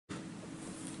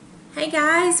Hey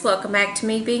guys, welcome back to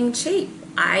Me Being Cheap.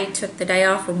 I took the day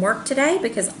off from work today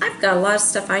because I've got a lot of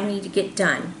stuff I need to get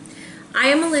done. I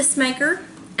am a list maker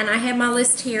and I have my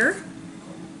list here.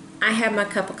 I have my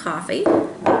cup of coffee.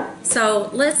 So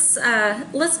let's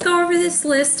go over this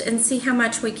list and see how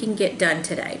much we can get done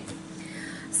today.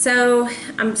 So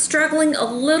I'm struggling a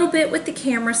little bit with the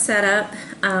camera setup,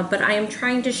 but I am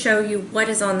trying to show you what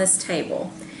is on this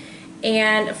table.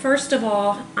 And first of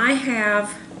all, I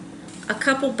have a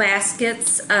couple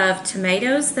baskets of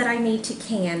tomatoes that I need to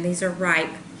can. These are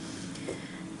ripe.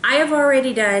 I have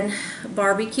already done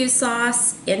barbecue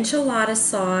sauce, enchilada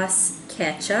sauce,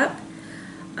 ketchup,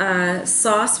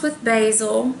 sauce with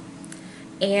basil,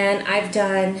 and I've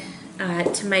done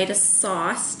tomato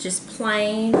sauce, just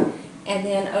plain, and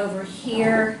then over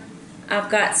here I've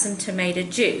got some tomato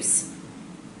juice.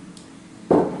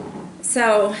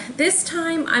 So this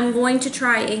time I'm going to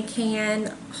try and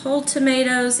can whole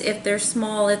tomatoes. If they're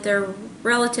small, if they're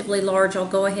relatively large, I'll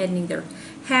go ahead and either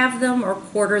halve them or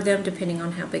quarter them depending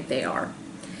on how big they are.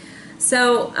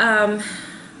 So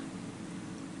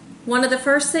one of the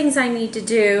first things I need to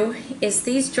do is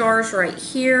these jars right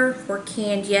here were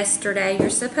canned yesterday. You're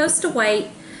supposed to wait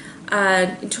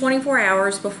 24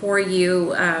 hours before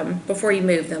you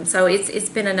move them, so it's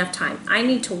been enough time. I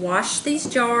need to wash these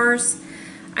jars.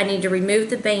 I need to remove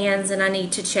the bands, and I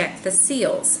need to check the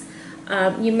seals.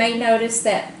 You may notice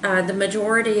that the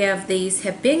majority of these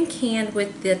have been canned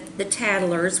with the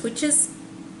Tattlers, which is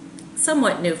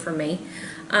somewhat new for me,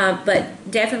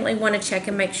 but definitely want to check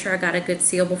and make sure I got a good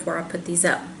seal before I put these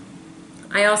up.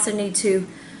 I also need to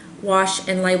wash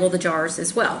and label the jars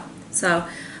as well. So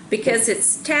because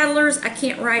it's Tattlers, I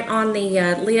can't write on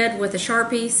the lid with a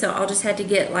Sharpie, so I'll just have to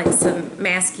get like some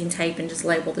masking tape and just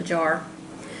label the jar.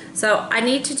 So I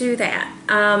need to do that.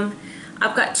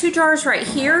 I've got two jars right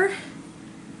here.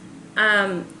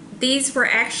 These were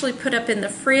actually put up in the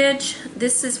fridge.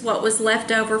 This is what was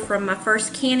left over from my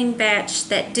first canning batch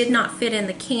that did not fit in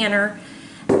the canner.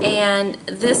 And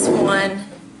this one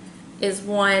is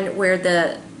one where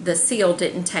the seal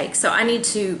didn't take. So I need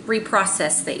to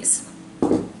reprocess these.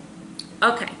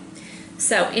 Okay,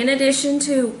 so in addition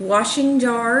to washing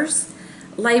jars,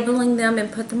 labeling them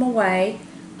and put them away,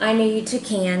 I need to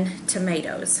can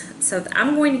tomatoes. So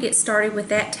I'm going to get started with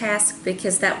that task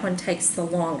because that one takes the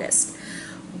longest.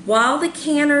 While the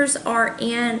canners are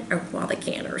in, or while the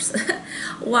canners,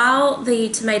 while the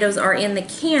tomatoes are in the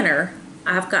canner,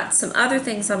 I've got some other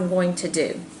things I'm going to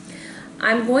do.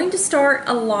 I'm going to start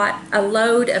a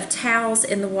load of towels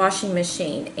in the washing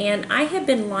machine, and I have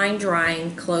been line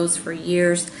drying clothes for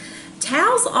years.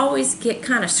 Towels always get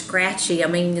kind of scratchy. I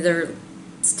mean, they're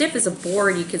stiff as a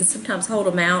board. You can sometimes hold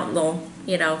them out and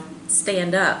they'll,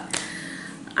 stand up.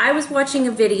 I was watching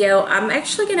a video. I'm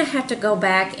actually going to have to go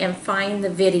back and find the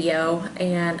video,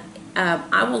 and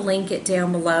I will link it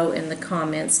down below in the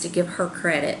comments to give her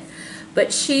credit.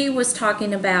 But she was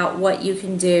talking about what you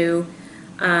can do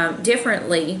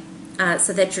differently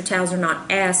so that your towels are not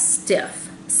as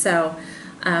stiff. So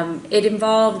it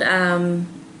involved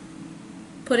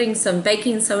putting some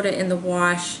baking soda in the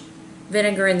wash,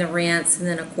 vinegar in the rinse, and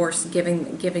then of course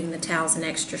giving the towels an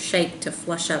extra shake to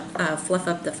fluff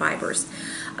up the fibers.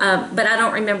 But I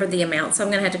don't remember the amount, so I'm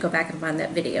going to have to go back and find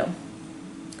that video.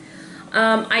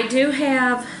 I do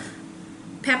have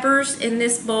peppers in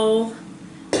this bowl,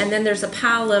 and then there's a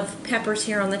pile of peppers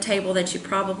here on the table that you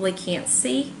probably can't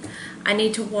see. I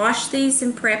need to wash these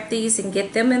and prep these and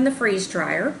get them in the freeze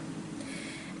dryer.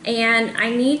 And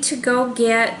I need to go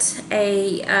get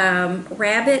a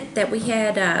rabbit that we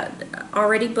had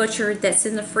already butchered that's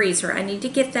in the freezer. I need to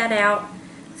get that out,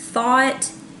 thaw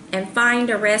it, and find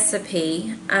a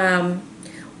recipe.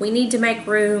 We need to make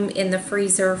room in the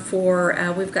freezer for,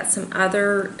 we've got some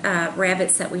other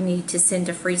rabbits that we need to send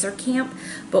to freezer camp,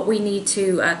 but we need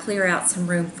to clear out some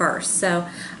room first. So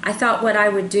I thought what I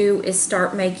would do is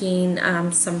start making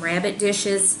some rabbit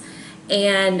dishes,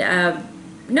 and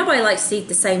nobody likes to eat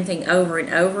the same thing over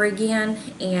and over again,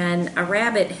 and a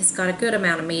rabbit has got a good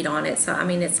amount of meat on it, so I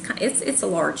mean it's a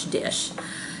large dish.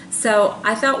 So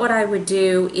I thought what I would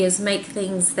do is make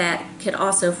things that could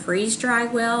also freeze dry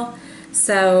well.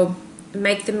 So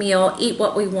make the meal, eat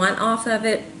what we want off of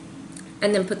it,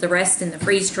 and then put the rest in the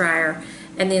freeze dryer,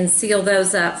 and then seal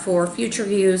those up for future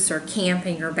use or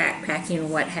camping or backpacking or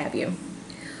what have you.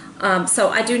 So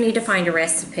I do need to find a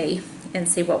recipe and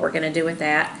see what we're going to do with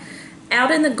that.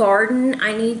 Out in the garden,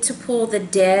 I need to pull the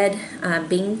dead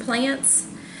bean plants.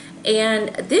 And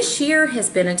this year has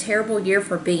been a terrible year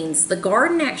for beans. The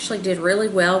garden actually did really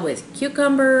well with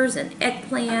cucumbers and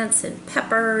eggplants and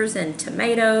peppers and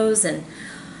tomatoes and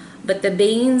But the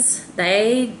beans,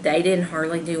 they didn't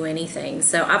hardly do anything.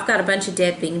 So I've got a bunch of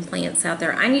dead bean plants out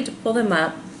there. I need to pull them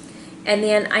up. And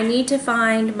then I need to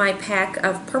find my pack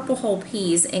of purple whole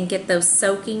peas and get those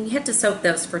soaking. You have to soak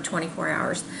those for 24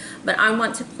 hours. But I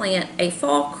want to plant a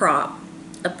fall crop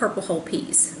of purple whole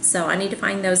peas. So I need to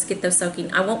find those, get those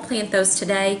soaking. I won't plant those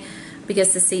today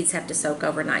because the seeds have to soak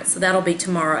overnight. So that'll be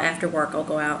tomorrow after work. I'll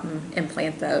go out and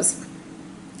plant those.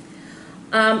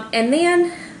 And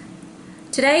then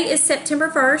today is September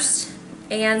 1st.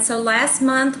 And so last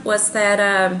month was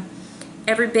that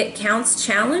Every Bit Counts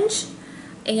challenge.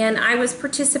 And I was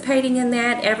participating in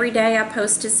that. Every day I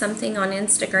posted something on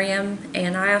Instagram,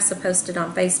 and I also posted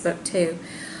on Facebook too.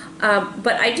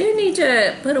 But I do need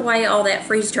to put away all that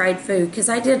freeze-dried food because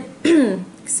I did,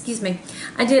 excuse me,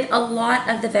 I did a lot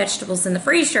of the vegetables in the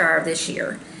freeze dryer this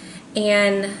year.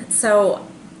 And so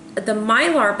the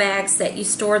Mylar bags that you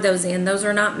store those in, those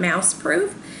are not mouse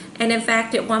proof. And in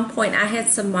fact, at one point I had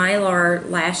some Mylar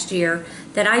last year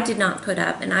that I did not put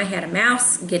up, and I had a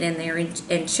mouse get in there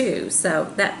and chew,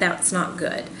 so that's not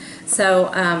good.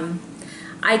 So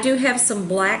I do have some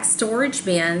black storage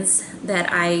bins that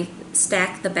I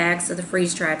stack the bags of the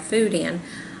freeze-dried food in,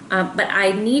 but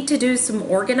I need to do some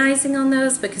organizing on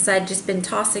those because I've just been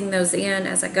tossing those in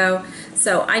as I go.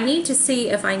 So I need to see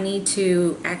if I need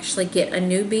to actually get a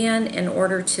new bin in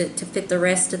order to fit the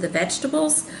rest of the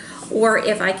vegetables, or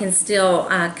if I can still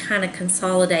kind of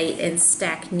consolidate and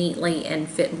stack neatly and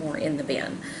fit more in the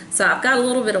bin. So I've got a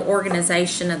little bit of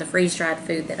organization of the freeze-dried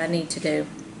food that I need to do.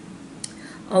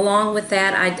 Along with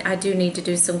that, I do need to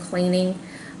do some cleaning,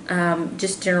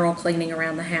 just general cleaning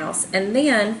around the house. And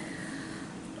then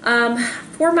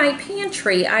for my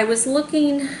pantry, I was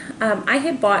looking, I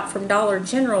had bought from Dollar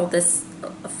General this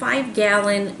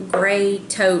 5-gallon gray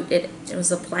tote. It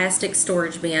was a plastic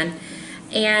storage bin.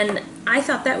 And I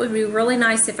thought that would be really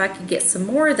nice if I could get some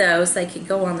more of those. They could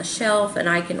go on the shelf and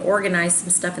I can organize some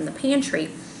stuff in the pantry.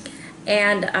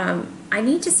 And I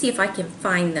need to see if I can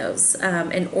find those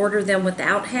and order them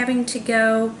without having to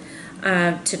go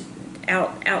out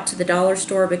to the dollar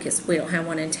store because we don't have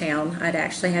one in town. I'd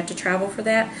actually have to travel for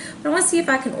that. But I want to see if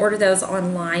I can order those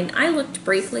online. I looked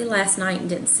briefly last night and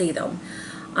didn't see them.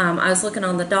 I was looking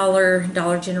on the Dollar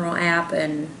General app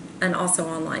and also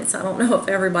online, so I don't know if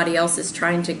everybody else is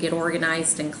trying to get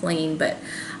organized and clean, but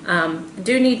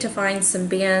do need to find some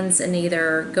bins and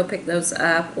either go pick those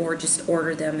up or just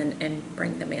order them and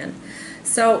bring them in.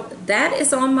 So that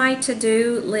is on my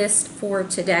to-do list for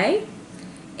today,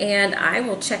 and I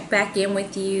will check back in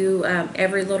with you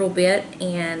every little bit,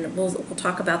 and we'll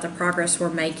talk about the progress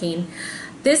we're making.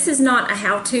 This is not a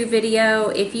how-to video.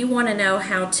 If you want to know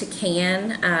how to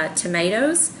can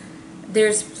tomatoes,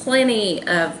 there's plenty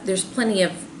of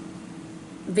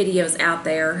videos out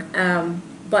there,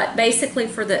 but basically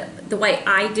for the way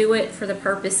I do it, for the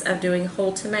purpose of doing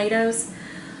whole tomatoes,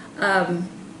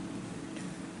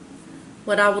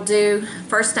 what I will do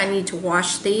first, I need to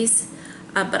wash these,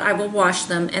 but I will wash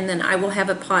them, and then I will have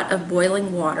a pot of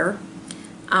boiling water,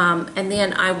 and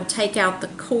then I will take out the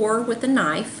core with a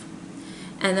knife,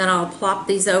 and then I'll plop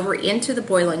these over into the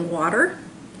boiling water.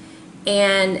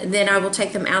 And then I will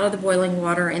take them out of the boiling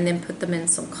water and then put them in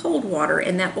some cold water,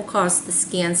 and that will cause the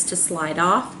skins to slide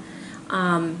off.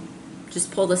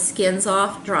 Just pull the skins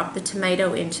off, drop the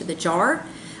tomato into the jar.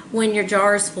 When your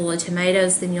jar is full of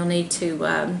tomatoes, then you'll need to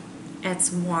add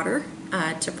some water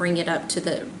to bring it up to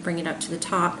the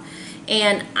top.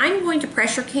 And I'm going to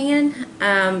pressure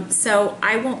can, so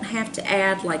I won't have to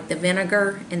add like the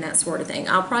vinegar and that sort of thing.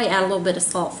 I'll probably add a little bit of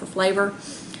salt for flavor,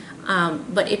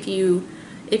 but if you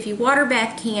water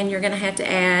bath can, you're going to have to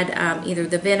add either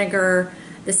the vinegar,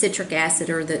 the citric acid,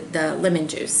 or the lemon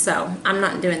juice. So I'm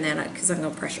not doing that because I'm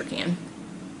going to pressure can.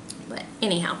 But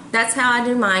anyhow, that's how I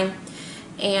do mine.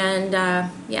 And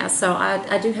yeah, so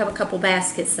I do have a couple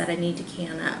baskets that I need to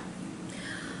can up.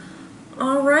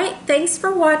 Alright, thanks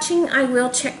for watching. I will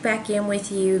check back in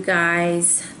with you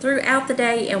guys throughout the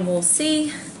day, and we'll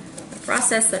see the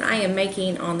process that I am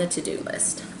making on the to-do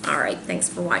list. Alright, thanks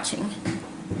for watching.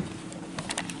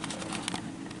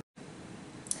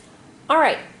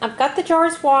 Alright, I've got the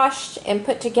jars washed and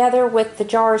put together with the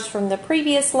jars from the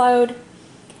previous load,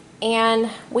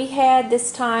 and we had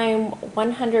this time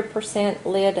 100%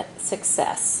 lid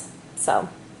success. So,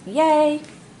 yay!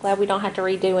 Glad we don't have to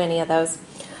redo any of those.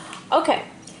 Okay,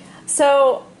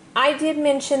 so I did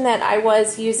mention that I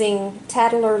was using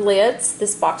Tattler lids.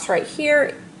 This box right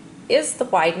here is the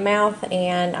wide mouth,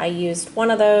 and I used one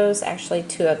of those, actually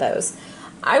two of those.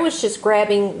 I was just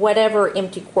grabbing whatever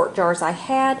empty quart jars I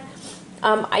had.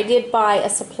 I did buy a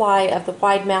supply of the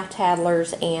wide mouth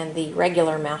Tattlers and the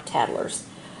regular mouth Tattlers.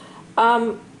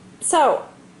 So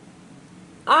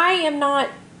I am not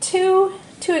too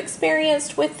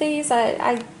experienced with these.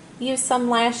 I used some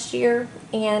last year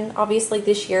and obviously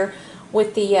this year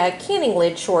with the canning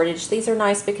lid shortage. These are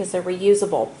nice because they're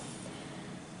reusable.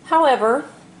 However,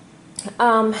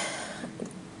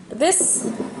 this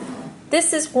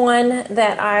is one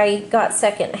that I got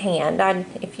secondhand.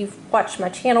 If you've watched my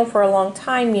channel for a long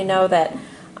time, you know that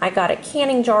I got a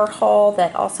canning jar haul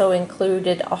that also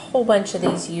included a whole bunch of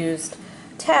these used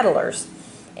tattlers.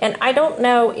 And I don't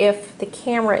know if the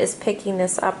camera is picking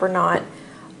this up or not,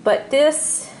 but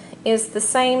this is the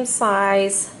same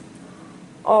size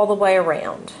all the way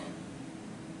around.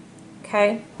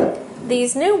 Okay?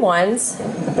 These new ones,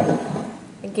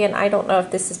 again, I don't know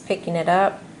if this is picking it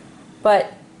up,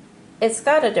 but it's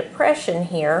got a depression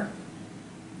here,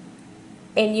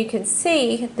 and you can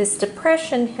see this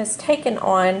depression has taken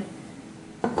on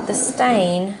the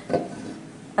stain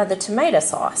of the tomato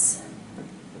sauce.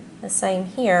 The same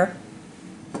here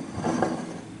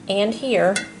and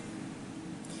here.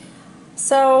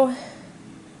 So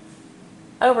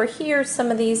over here, some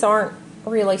of these aren't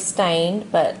really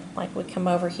stained, but like we come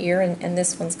over here and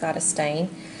this one's got a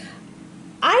stain.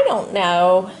 I don't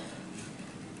know.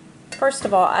 First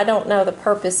of all, I don't know the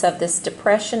purpose of this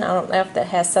depression. I don't know if that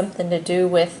has something to do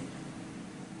with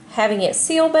having it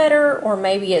seal better, or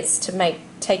maybe it's to make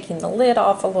taking the lid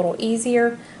off a little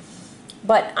easier.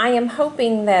 But I am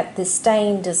hoping that the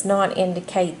stain does not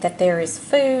indicate that there is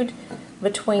food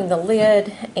between the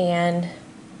lid and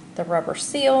the rubber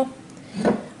seal.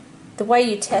 The way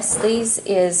you test these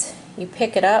is you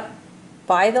pick it up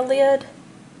by the lid,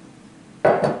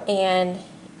 and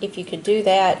if you could do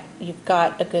that, you've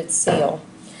got a good seal.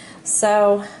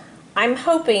 So I'm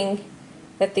hoping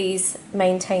that these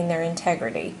maintain their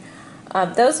integrity.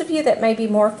 Those of you that may be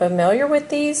more familiar with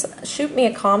these, shoot me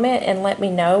a comment and let me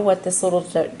know what this little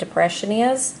depression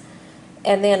is.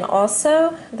 And then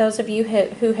also, those of you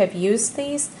who have used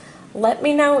these, let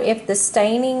me know if the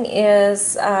staining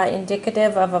is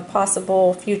indicative of a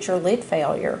possible future lid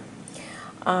failure.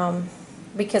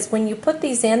 Because when you put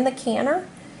these in the canner,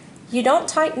 you don't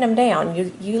tighten them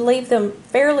down. You leave them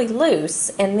fairly loose,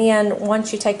 and then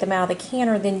once you take them out of the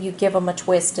canner, then you give them a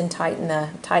twist and tighten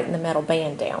the metal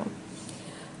band down.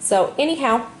 So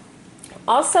anyhow,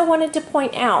 also wanted to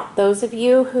point out, those of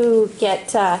you who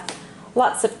get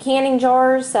lots of canning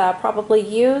jars probably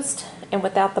used and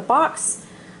without the box,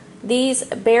 these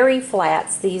berry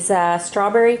flats, these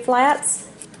strawberry flats,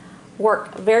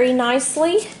 work very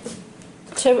nicely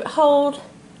to hold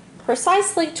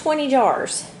precisely 20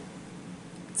 jars.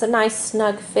 It's a nice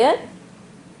snug fit.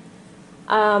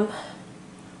 I'm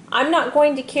not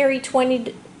going to carry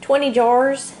 20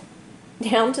 jars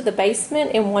down to the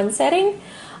basement in one setting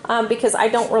because I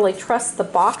don't really trust the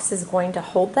box is going to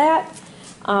hold that.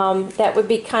 That would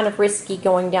be kind of risky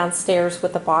going downstairs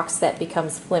with a box that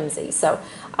becomes flimsy. So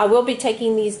I will be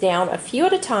taking these down a few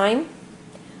at a time,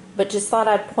 but just thought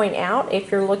I'd point out, if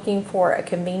you're looking for a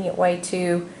convenient way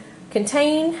to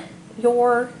contain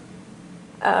your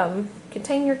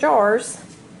jars,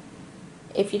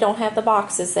 if you don't have the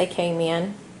boxes they came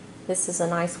in, this is a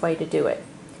nice way to do it.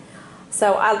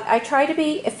 So I try to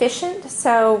be efficient,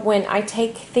 so when I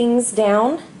take things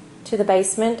down to the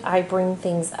basement, I bring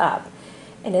things up.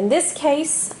 And in this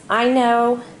case, I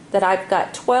know that I've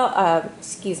got 2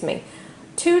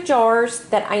 jars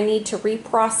that I need to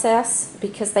reprocess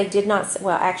because they did not,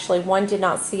 well actually one did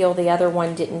not seal, the other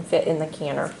one didn't fit in the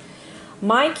canner.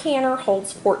 My canner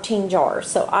holds 14 jars,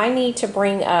 so I need to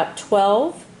bring up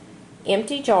 12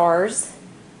 empty jars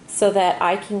so that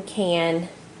I can can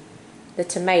the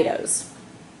tomatoes.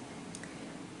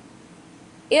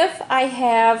 If I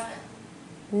have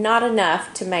not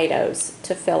enough tomatoes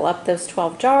to fill up those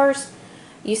 12 jars,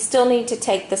 you still need to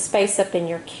take the space up in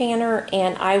your canner,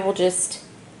 and I will just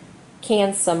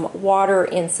can some water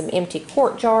in some empty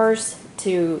quart jars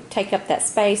to take up that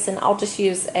space, and I'll just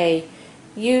use a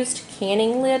used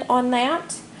canning lid on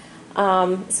that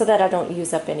so that I don't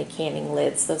use up any canning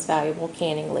lids, those valuable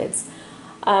canning lids.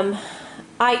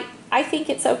 I think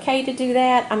it's okay to do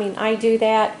that. I mean, I do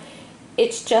that.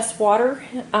 It's just water,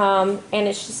 and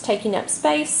it's just taking up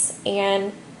space,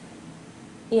 and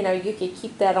you know, you could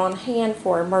keep that on hand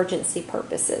for emergency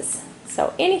purposes.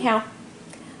 So anyhow,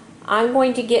 I'm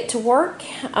going to get to work.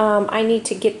 I need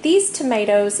to get these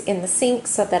tomatoes in the sink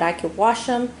so that I can wash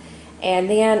them, and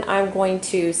then I'm going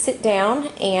to sit down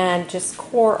and just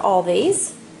core all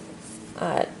these.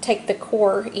 Take the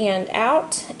core end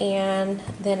out, and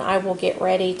then I will get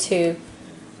ready to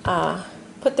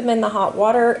put them in the hot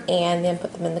water and then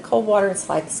put them in the cold water and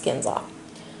slide the skins off.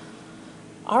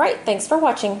 Alright, thanks for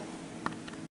watching.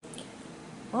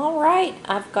 Alright,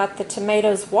 I've got the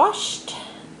tomatoes washed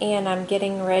and I'm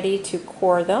getting ready to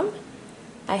core them.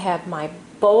 I have my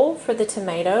bowl for the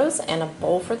tomatoes and a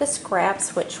bowl for the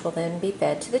scraps, which will then be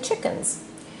fed to the chickens.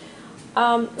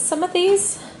 Some of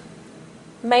these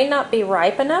may not be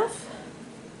ripe enough,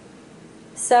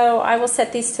 so I will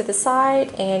set these to the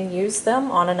side and use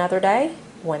them on another day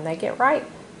when they get ripe.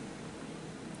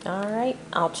 Alright,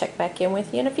 I'll check back in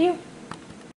with you in a few.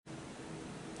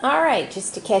 Alright,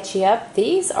 just to catch you up,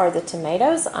 these are the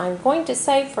tomatoes I'm going to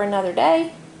save for another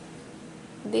day.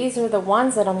 These are the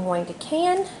ones that I'm going to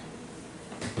can.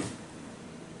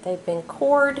 They've been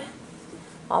cored.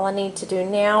 All I need to do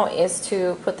now is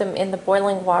to put them in the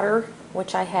boiling water,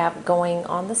 which I have going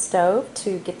on the stove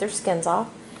to get their skins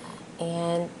off.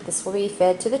 And this will be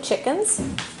fed to the chickens.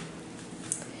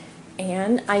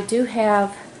 And I do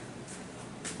have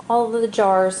all of the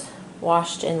jars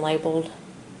washed and labeled.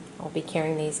 I'll be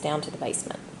carrying these down to the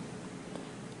basement.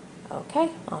 Okay,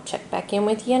 I'll check back in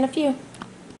with you in a few.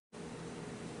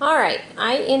 Alright,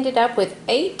 I ended up with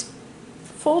 8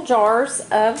 full jars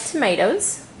of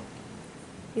tomatoes.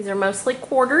 These are mostly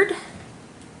quartered.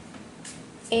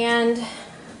 And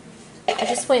I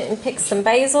just went and picked some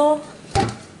basil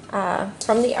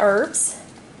from the herbs.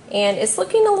 And it's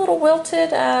looking a little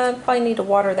wilted. Probably need to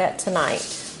water that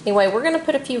tonight. Anyway, we're going to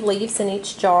put a few leaves in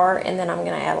each jar, and then I'm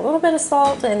going to add a little bit of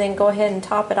salt and then go ahead and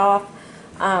top it off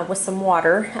with some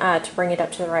water to bring it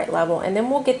up to the right level. And then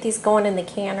we'll get these going in the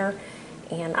canner,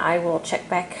 and I will check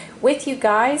back with you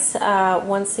guys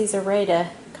once these are ready to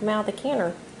come out of the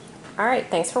canner.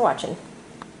 Alright, thanks for watching.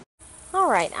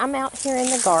 Alright, I'm out here in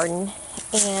the garden,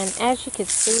 and as you can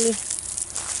see,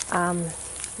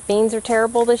 beans are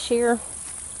terrible this year.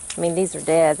 I mean, these are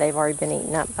dead. They've already been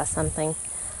eaten up by something.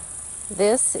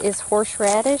 This is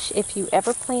horseradish. If you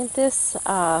ever plant this,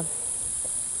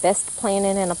 best to plant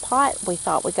it in a pot. We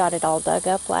thought we got it all dug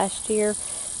up last year.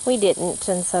 We didn't,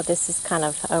 and so this is kind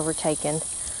of overtaken.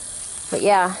 But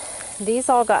yeah, these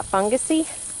all got fungusy,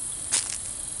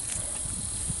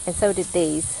 and so did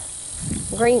these.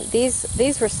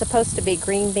 These were supposed to be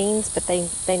green beans, but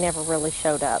they never really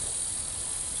showed up.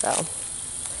 So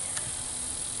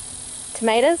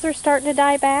tomatoes are starting to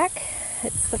die back.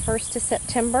 It's the 1st of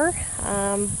September.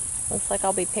 Looks like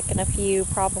I'll be picking a few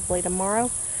probably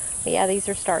tomorrow. But yeah, these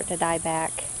are starting to die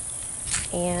back.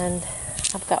 And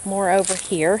I've got more over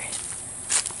here.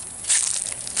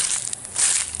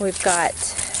 We've got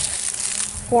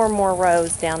 4 more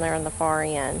rows down there on the far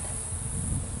end.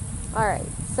 Alright,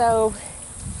 so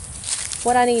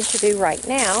what I need to do right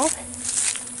now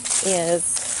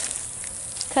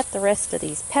is cut the rest of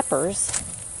these peppers.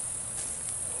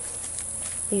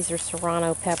 These are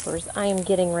serrano peppers. I am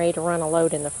getting ready to run a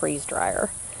load in the freeze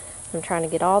dryer. I'm trying to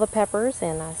get all the peppers,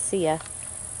 and I see a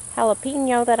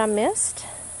jalapeno that I missed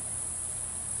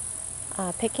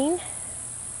picking.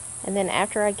 And then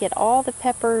after I get all the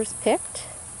peppers picked,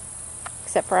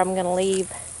 except for I'm going to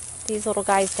leave these little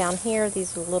guys down here.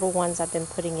 These are the little ones I've been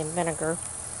putting in vinegar.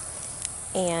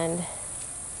 And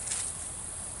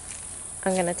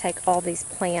I'm going to take all these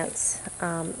plants,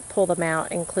 pull them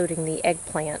out, including the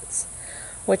eggplants,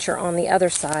 which are on the other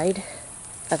side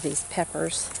of these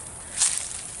peppers.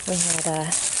 We had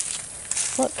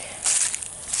look,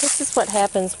 this is what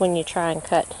happens when you try and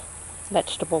cut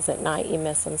vegetables at night. You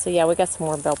miss them. So yeah, we got some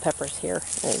more bell peppers here.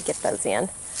 I need to get those in.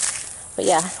 But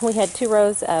yeah, we had 2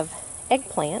 rows of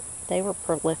eggplant. They were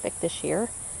prolific this year.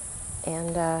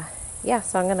 And yeah,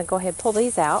 so I'm going to go ahead and pull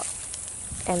these out.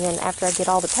 And then after I get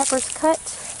all the peppers cut,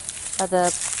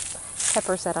 the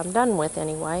peppers that I'm done with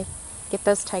anyway, get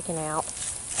those taken out.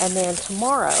 And then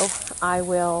tomorrow I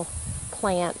will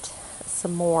plant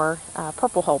some more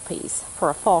purple hull peas for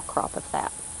a fall crop of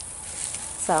that.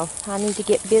 So I need to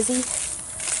get busy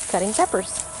cutting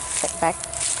peppers. Check back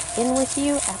in with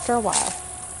you after a while.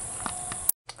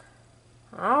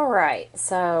 Alright,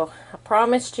 so I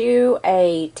promised you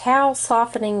a towel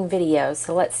softening video,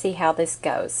 so let's see how this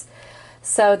goes.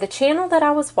 So the channel that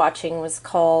I was watching was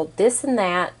called This and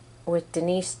That with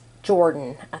Denise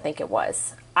Jordan, I think it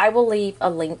was. I will leave a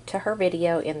link to her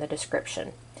video in the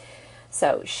description.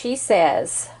 So she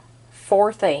says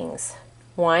 4 things.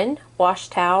 1, wash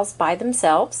towels by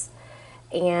themselves.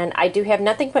 And I do have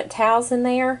nothing but towels in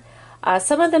there.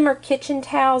 Some of them are kitchen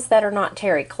towels that are not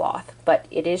terry cloth, but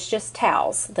it is just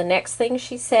towels. The next thing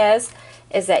she says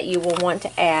is that you will want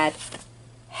to add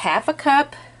 1/2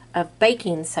 cup of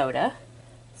baking soda.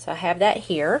 So I have that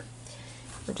here.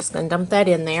 I'm just going to dump that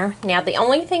in there. Now the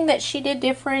only thing that she did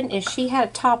different is she had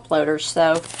a top loader,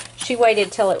 so she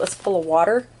waited till it was full of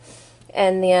water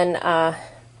and then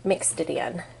mixed it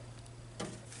in.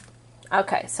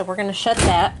 Okay, so we're going to shut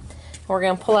that. We're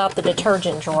going to pull out the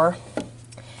detergent drawer.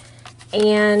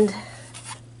 And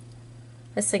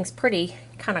This thing's pretty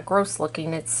kind of gross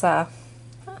looking. It's about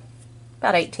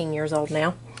 18 years old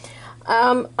now.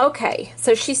 Okay,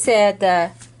 so she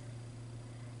said,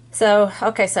 so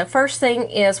first thing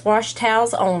is wash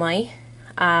towels only,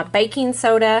 baking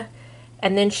soda,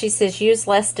 and then she says use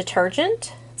less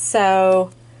detergent.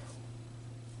 So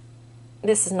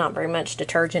this is not very much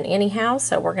detergent anyhow,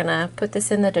 so we're gonna put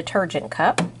this in the detergent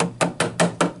cup.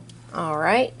 All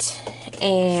right,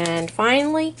 and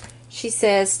finally she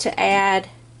says to add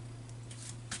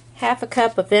half a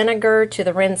cup of vinegar to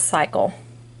the rinse cycle.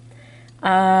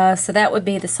 So that would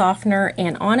be the softener,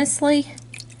 and honestly,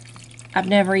 I've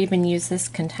never even used this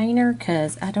container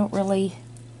because I don't like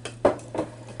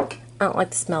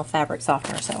the smell of fabric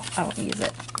softener, so I don't use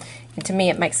it. And to me,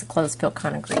 it makes the clothes feel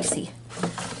kind of greasy.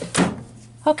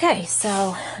 Okay,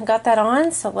 so I got that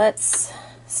on, so let's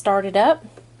start it up.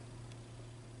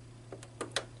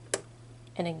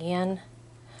 And again,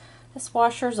 this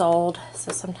washer's old,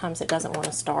 so sometimes it doesn't want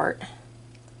to start.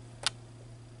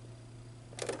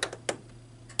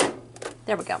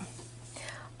 There we go.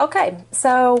 Okay,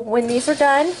 so when these are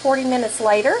done, 40 minutes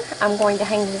later, I'm going to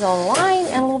hang these on the line,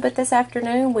 and a little bit this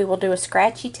afternoon we will do a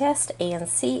scratchy test and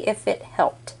see if it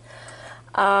helped.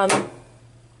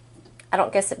 I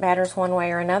don't guess it matters one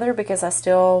way or another because I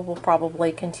still will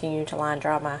probably continue to line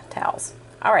dry my towels.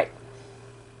 Alright,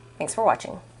 thanks for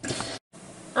watching.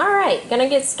 Alright, gonna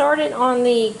get started on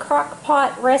the crock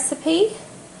pot recipe.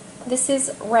 This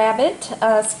is rabbit.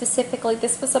 Specifically,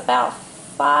 this was about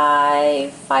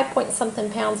 5 point something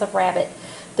pounds of rabbit.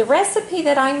 The recipe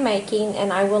that I'm making,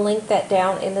 and I will link that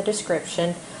down in the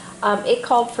description, it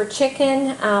called for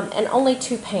chicken and only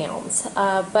 2 pounds.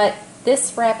 But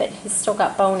this rabbit has still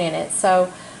got bone in it,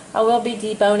 so I will be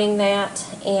deboning that.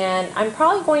 And I'm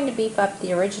probably going to beef up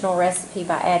the original recipe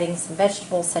by adding some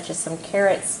vegetables such as some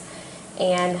carrots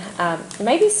and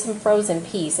maybe some frozen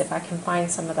peas if I can find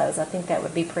some of those. I think that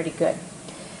would be pretty good.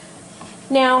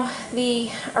 Now, the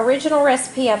original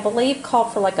recipe, I believe,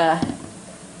 called for like a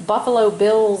Buffalo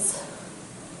Bill's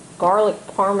garlic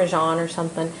parmesan or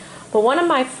something. But one of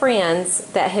my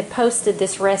friends that had posted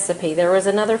this recipe, there was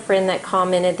another friend that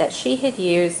commented that she had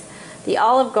used the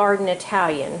Olive Garden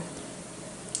Italian.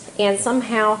 And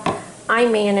somehow I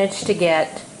managed to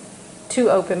get 2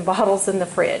 open bottles in the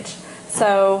fridge.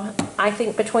 So I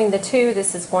think between the two,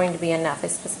 this is going to be enough.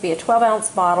 It's supposed to be a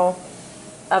 12-ounce bottle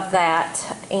of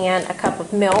that and a cup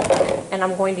of milk, and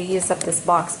I'm going to use up this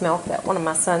box milk that one of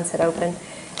my sons had opened.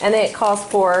 And then it calls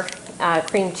for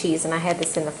cream cheese, and I had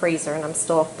this in the freezer and I'm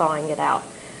still thawing it out.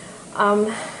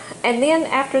 And then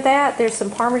after that, there's some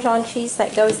Parmesan cheese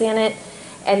that goes in it,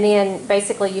 and then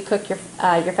basically you cook your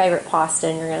favorite pasta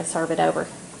and you're going to serve it over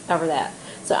that.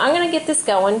 So I'm going to get this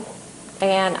going,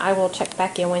 and I will check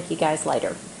back in with you guys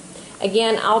later.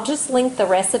 Again, I'll just link the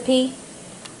recipe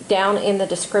down in the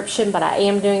description, but I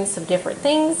am doing some different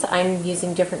things. I'm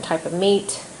using different type of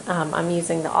meat. I'm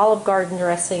using the Olive Garden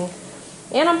dressing,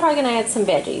 and I'm probably going to add some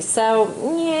veggies. So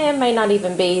yeah, it may not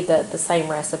even be the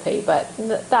same recipe, but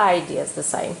the idea is the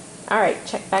same. Alright,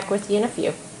 check back with you in a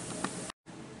few.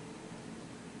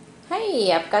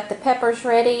 Hey, I've got the peppers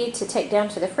ready to take down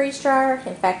to the freeze dryer.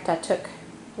 In fact, I took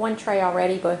 1 tray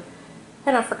already, but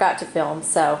and I forgot to film,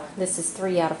 so this is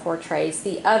 3 out of 4 trays.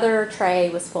 The other tray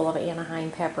was full of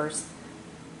Anaheim peppers.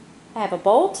 I have a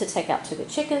bowl to take out to the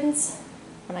chickens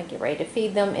when I get ready to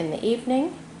feed them in the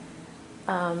evening.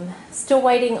 Still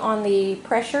waiting on the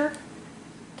pressure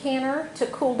canner to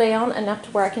cool down enough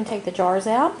to where I can take the jars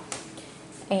out.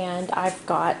 And I've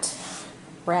got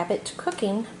rabbit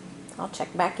cooking. I'll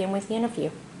check back in with you in a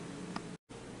few.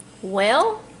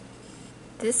 Well,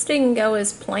 this didn't go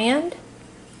as planned.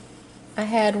 I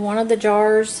had one of the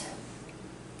jars,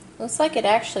 looks like it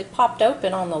actually popped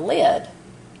open on the lid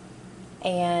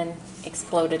and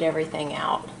exploded everything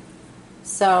out.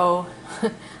 So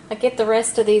I get the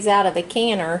rest of these out of the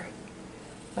canner,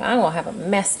 but I'm going to have a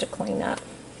mess to clean up.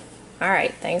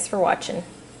 Alright, thanks for watching.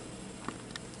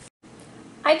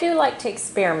 I do like to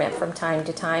experiment from time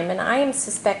to time, and I am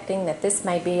suspecting that this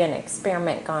may be an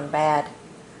experiment gone bad.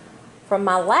 From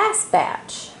my last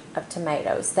batch of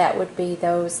tomatoes, that would be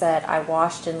those that I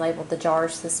washed and labeled the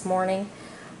jars this morning,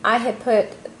 I had put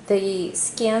the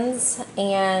skins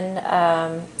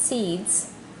and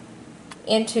seeds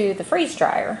into the freeze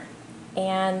dryer,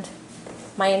 and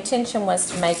my intention was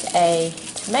to make a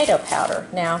tomato powder.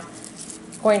 Now,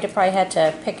 I'm going to probably have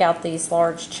to pick out these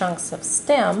large chunks of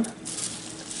stem,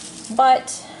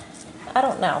 but I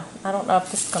don't know. I don't know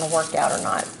if this is going to work out or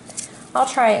not. I'll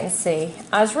try it and see.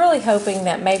 I was really hoping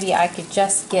that maybe I could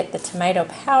just get the tomato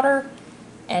powder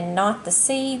and not the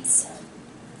seeds,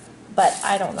 but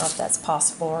I don't know if that's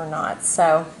possible or not.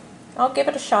 So I'll give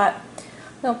it a shot.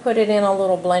 I'll put it in a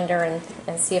little blender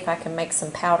and see if I can make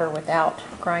some powder without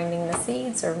grinding the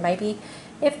seeds, or maybe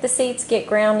if the seeds get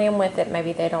ground in with it,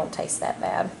 maybe they don't taste that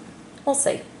bad. We'll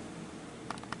see.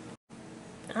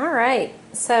 Alright,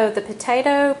 so the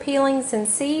potato peelings and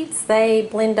seeds, they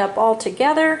blend up all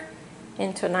together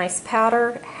into a nice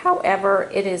powder. However,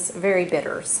 it is very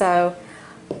bitter, so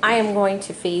I am going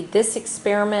to feed this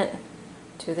experiment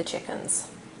to the chickens.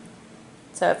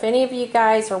 So if any of you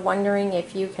guys are wondering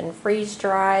if you can freeze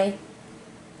dry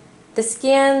the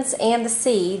skins and the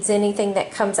seeds, anything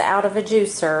that comes out of a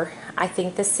juicer, I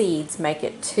think the seeds make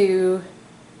it too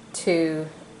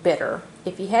bitter.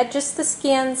 If you had just the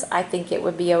skins, I think it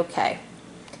would be okay.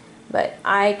 But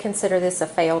I consider this a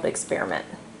failed experiment.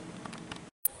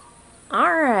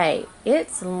 Alright,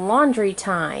 it's laundry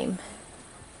time.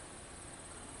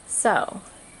 So,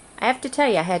 I have to tell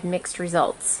you, I had mixed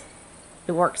results.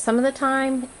 It worked some of the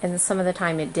time, and some of the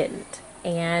time it didn't.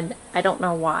 And I don't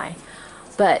know why.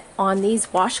 But on these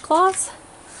washcloths,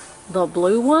 the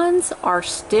blue ones are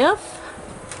stiff.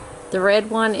 The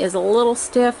red one is a little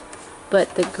stiff,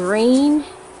 but the green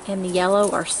and the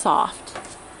yellow are soft.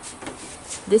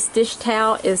 This dish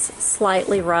towel is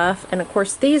slightly rough, and of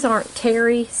course these aren't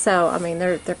terry, so I mean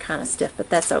they're kind of stiff, but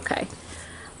that's okay.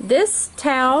 This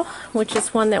towel, which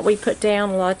is one that we put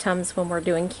down a lot of times when we're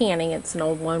doing canning, it's an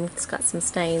old one, it's got some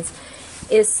stains,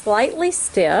 is slightly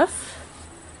stiff.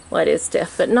 Well, it is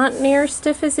stiff, but not near as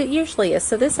stiff as it usually is,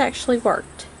 so this actually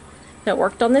worked. It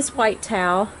worked on this white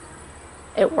towel,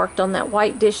 it worked on that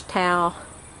white dish towel,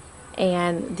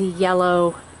 and the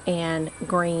yellow and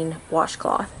green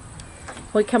washcloth.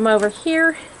 We come over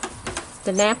here,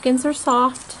 the napkins are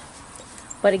soft,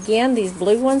 but again, these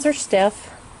blue ones are stiff.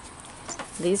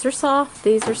 These are soft,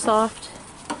 these are soft,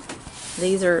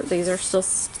 these are still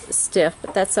stiff,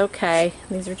 but that's okay.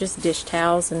 These are just dish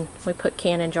towels, and we put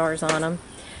canning jars on them.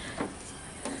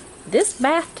 This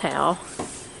bath towel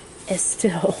is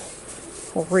still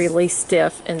really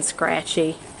stiff and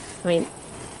scratchy. I mean,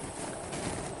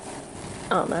 I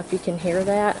don't know if you can hear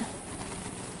that.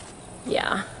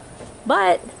 Yeah.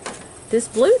 But this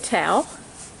blue towel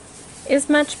is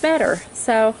much better.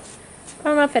 So, I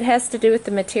don't know if it has to do with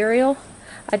the material.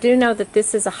 I do know that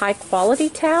this is a high quality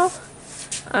towel.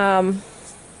 I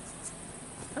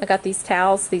got these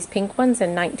towels, these pink ones,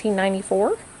 in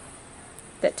 1994.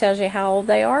 That tells you how old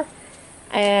they are.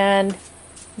 And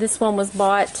this one was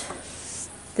bought,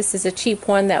 this is a cheap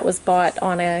one that was bought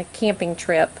on a camping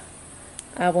trip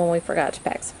when we forgot to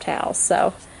pack some towels.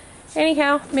 So,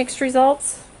 anyhow, mixed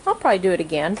results. I'll probably do it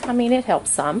again. I mean, it helps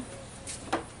some.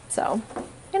 So,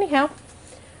 anyhow.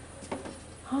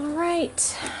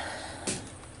 Alright.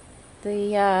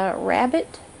 The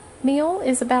rabbit meal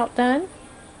is about done.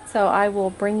 So I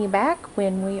will bring you back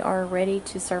when we are ready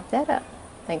to serve that up.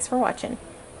 Thanks for watching.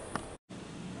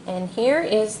 And here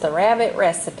is the rabbit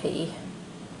recipe.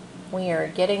 We are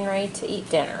getting ready to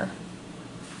eat dinner.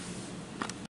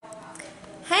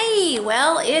 Hey,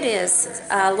 well, it is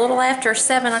a little after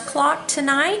 7 o'clock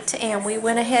tonight, and we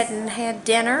went ahead and had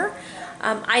dinner.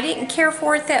 I didn't care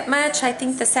for it that much. I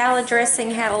think the salad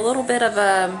dressing had a little bit of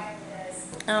a,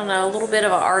 I don't know, a little bit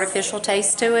of an artificial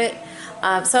taste to it.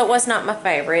 So it was not my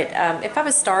favorite. If I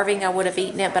was starving, I would have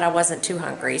eaten it, but I wasn't too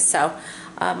hungry. So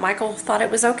Michael thought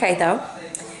it was okay, though.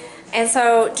 And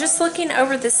so just looking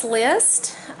over this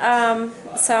list,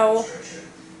 so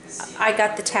I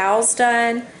got the towels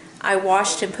done. I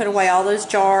washed and put away all those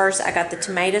jars. I got the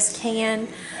tomatoes canned.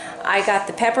 I got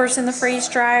the peppers in the freeze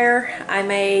dryer. I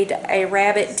made a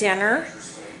rabbit dinner.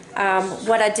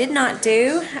 What I did not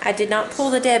do, I did not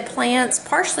pull the dead plants,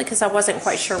 partially because I wasn't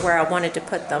quite sure where I wanted to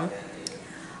put them.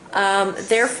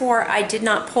 Therefore, I did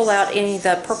not pull out any of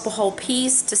the purple whole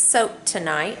peas to soak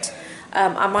tonight.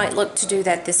 I might look to do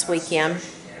that this weekend.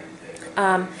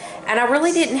 And I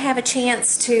really didn't have a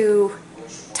chance to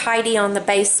tidy on the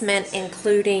basement,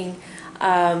 including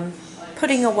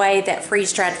putting away that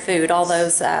freeze-dried food, all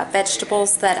those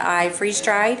vegetables that I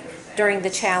freeze-dried during the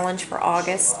challenge for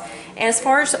August. And as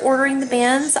far as ordering the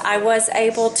bins, I was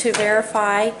able to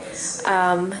verify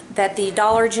that the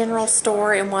Dollar General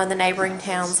store in one of the neighboring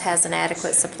towns has an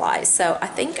adequate supply. So I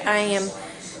think I am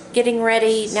getting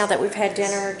ready, now that we've had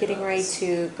dinner, getting ready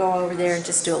to go over there and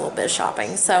just do a little bit of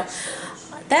shopping. So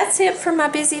that's it for my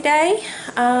busy day.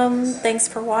 Thanks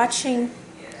for watching.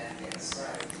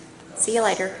 See you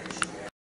later.